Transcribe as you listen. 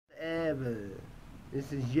forever.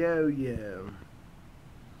 This is Yo-Yo.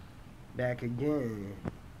 Back again.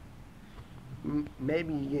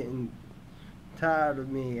 Maybe you're getting tired of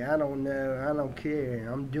me. I don't know. I don't care.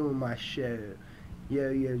 I'm doing my show.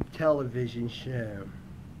 Yo-Yo television show.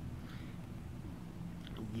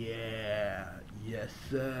 Yeah. Yes,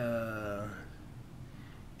 sir.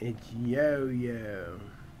 It's Yo-Yo.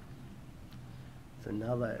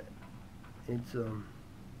 It's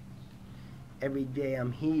every day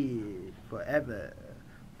I'm here, forever,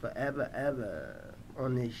 ever,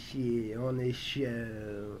 on this shit, on this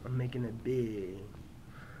show. I'm making it big.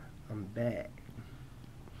 I'm back.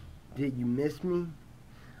 Did you miss me?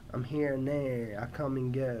 I'm here and there. I come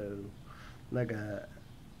and go, like a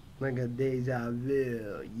deja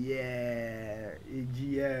vu. Yeah, it's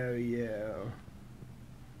Yo-Yo.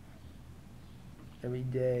 Every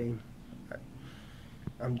day,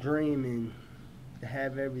 I'm dreaming to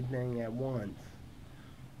have everything at once.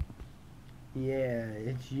 Yeah,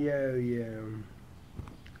 it's Yo-Yo.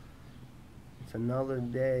 It's another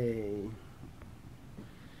day.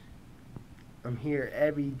 I'm here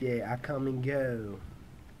every day. I come and go.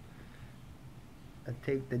 I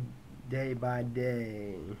take the day by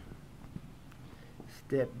day,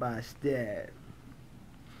 step by step.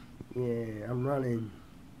 Yeah, I'm running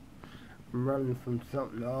from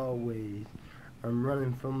something always. I'm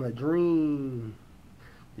running from a dream.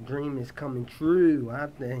 The dream is coming true, I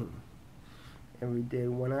think. Every day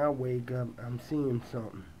when I wake up, I'm seeing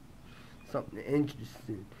something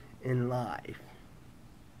interesting in life.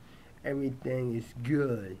 Everything is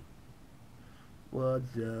good.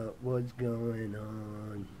 What's up? What's going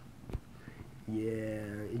on?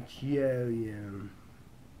 Yeah, it's Yo-Yo.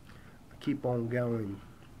 I keep on going.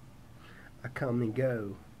 I come and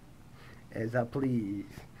go as I please.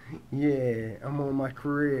 Yeah, I'm on my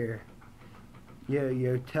career.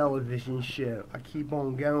 Yo-Yo television show. I keep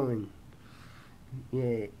on going. Yeah,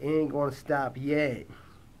 it ain't gonna stop yet.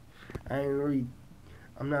 I'm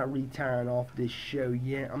not retiring off this show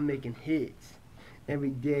yet. I'm making hits every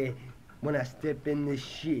day when I step in this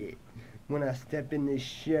shit. When I step in this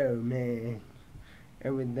show, man,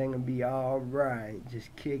 everything will be alright.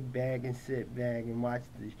 Just kick back and sit back and watch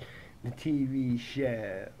the TV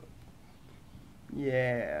show.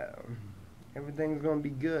 Yeah, everything's gonna be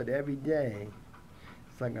good every day.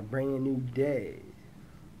 It's like a brand new day.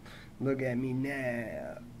 Look at me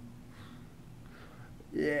now.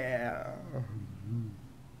 Yeah.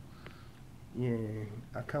 Yeah,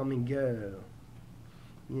 I come and go.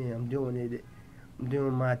 Yeah, I'm doing it. I'm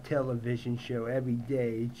doing my television show every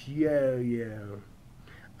day. It's Yo-Yo.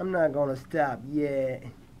 I'm not gonna stop yet.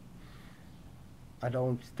 I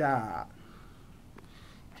don't stop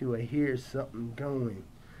till I hear something going.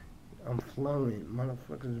 I'm flowing.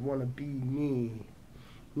 Motherfuckers wanna be me.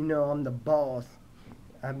 You know I'm the boss.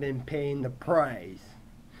 I've been paying the price.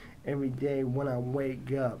 Every day when I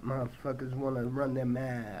wake up, motherfuckers wanna run their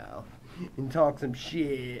mouth and talk some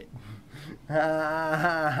shit. Ha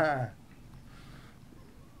ha ha.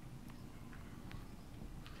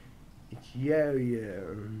 It's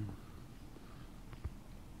Yo-Yo.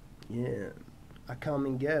 Yeah, I come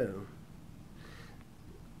and go.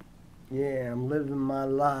 Yeah, I'm living my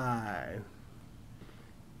life.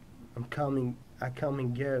 I come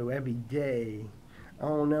and go every day. I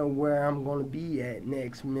don't know where I'm gonna be at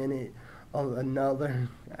next minute or another.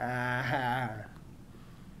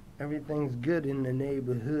 Everything's good in the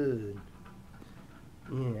neighborhood.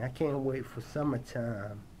 Yeah, I can't wait for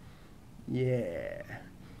summertime. Yeah,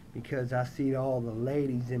 because I see all the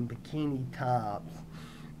ladies in bikini tops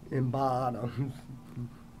and bottoms.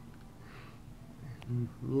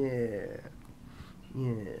 Yeah,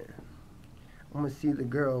 yeah. I'm gonna see the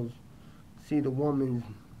girls, see the women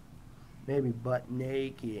maybe butt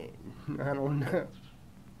naked. I don't know.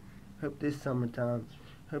 Hope this summer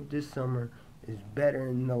is better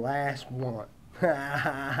than the last one.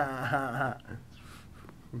 Yeah,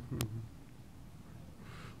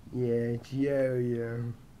 it's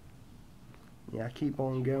Yo-Yo. Yeah, I keep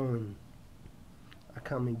on going. I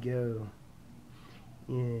come and go.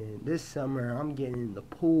 Yeah, this summer I'm getting in the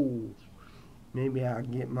pool. Maybe I'll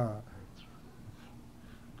get in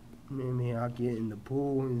the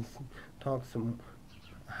pool and talk some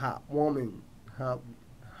hot woman.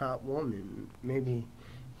 Maybe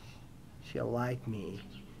she'll like me.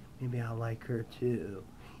 Maybe I'll like her too.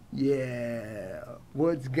 Yeah,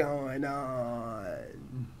 what's going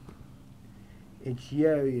on? It's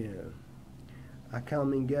Yo-Yo. I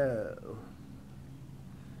come and go.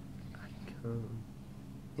 I come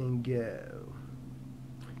and go.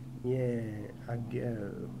 Yeah, I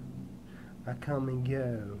go. I come and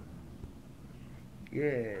go.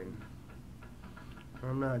 Yeah.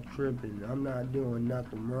 I'm not tripping. I'm not doing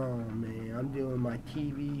nothing wrong, man. I'm doing my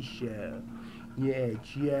TV show. Yeah,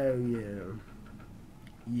 it's Yoyo.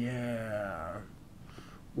 Yeah.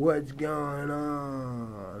 What's going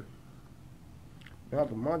on?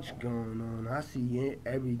 Nothing much going on. I see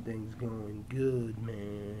everything's going good,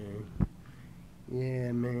 man.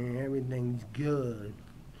 Yeah, man, everything's good.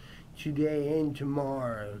 Today and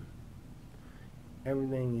tomorrow,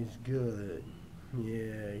 everything is good.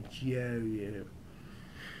 Yeah, it's Yoyo.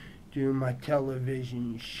 Doing my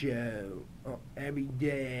television show every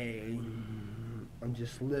day. I'm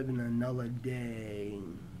just living another day.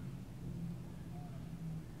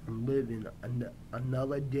 I'm living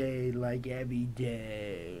another day like every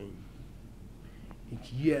day. It's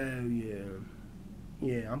Yoyo.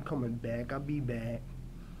 Yeah, I'm coming back. I'll be back.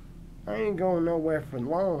 I ain't going nowhere for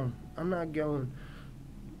long. I'm not going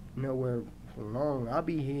nowhere for long. I'll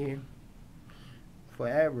be here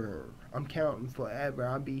forever. I'm counting forever.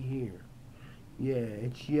 I'll be here. Yeah,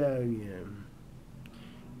 it's Yoyo.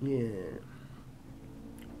 Yeah.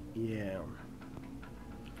 Yeah.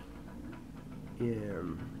 Yeah.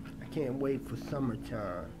 I can't wait for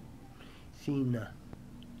summertime. Seeing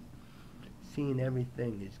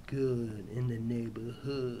everything is good in the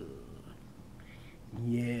neighborhood.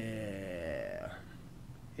 Yeah.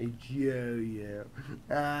 It's Yoyo.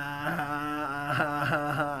 Ah.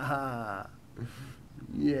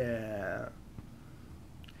 Yeah.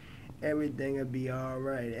 Everything will be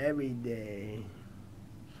alright every day.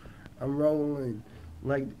 I'm rolling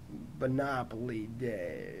like Monopoly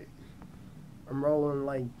Day. I'm rolling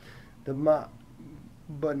like the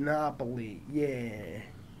Monopoly. Yeah.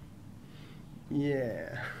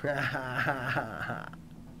 Yeah.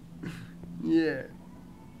 Yeah.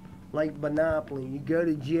 Like Monopoly, you go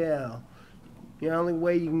to jail. The only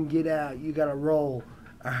way you can get out, you gotta roll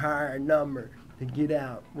a higher number to get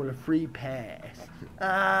out with a free pass.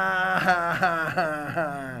 Ah.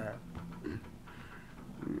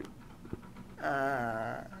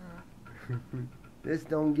 Ah. This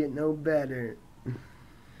don't get no better.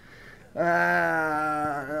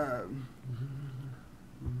 Ah.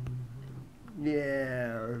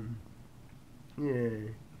 Yeah.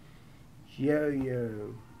 Yeah.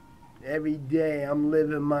 Yoyo. Every day I'm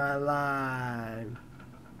living my life.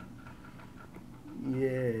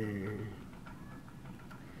 Yeah.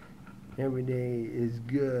 Every day is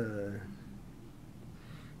good.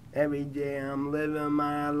 Every day I'm living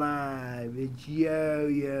my life. It's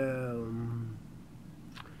Yoyo.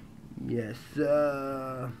 Yes,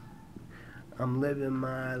 sir. I'm living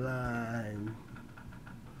my life.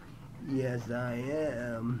 Yes, I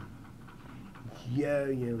am. It's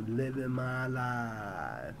Yoyo, living my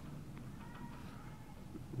life.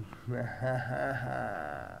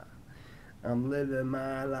 I'm living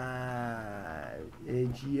my life.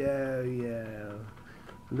 It's Yoyo,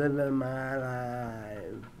 living my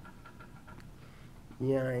life.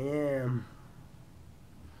 Yeah, I am.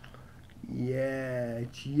 Yeah,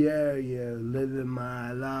 it's Yoyo, living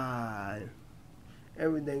my life.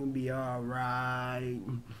 Everything will be alright.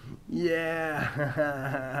 Yeah.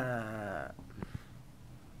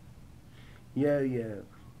 Yoyo,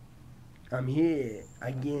 I'm here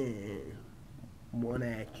again. One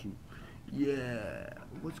action. Yeah.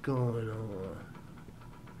 What's going on?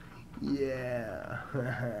 Yeah.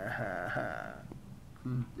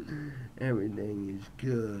 Everything is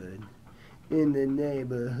good in the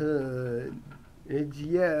neighborhood. It's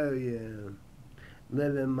Yoyo,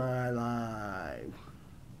 living my life.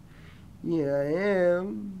 Yeah, I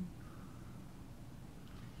am.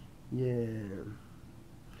 Yeah.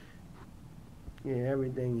 Yeah,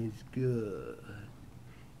 everything is good.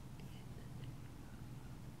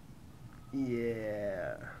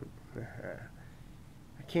 Yeah.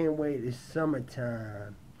 I can't wait. It's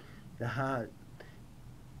summertime. The hot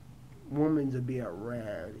women will be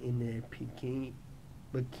around in their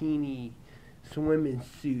bikini swimming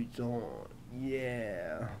suits on.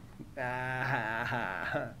 Yeah.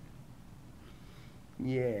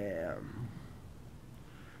 Yeah.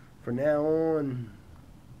 From now on,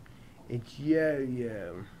 it's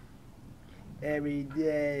Yoyo. Every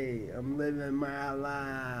day, I'm living my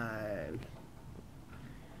life.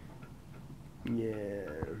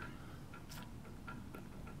 Yeah.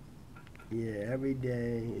 Yeah, every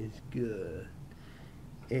day is good.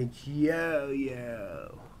 It's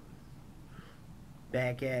Yoyo.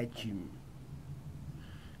 Back at you.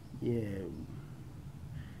 Yeah.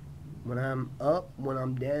 When I'm up, when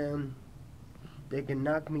I'm down, they can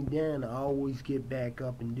knock me down. I always get back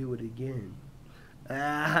up and do it again.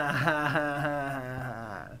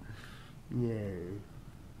 Yeah.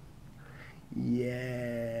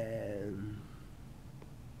 Yeah.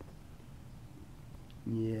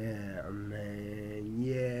 Yeah, man.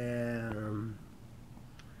 Yeah.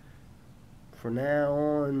 For now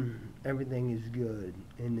on, everything is good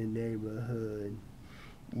in the neighborhood.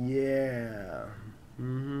 Yeah.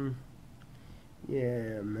 Mhm.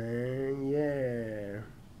 Yeah, man. Yeah.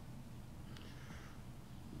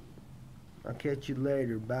 I'll catch you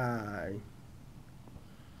later. Bye.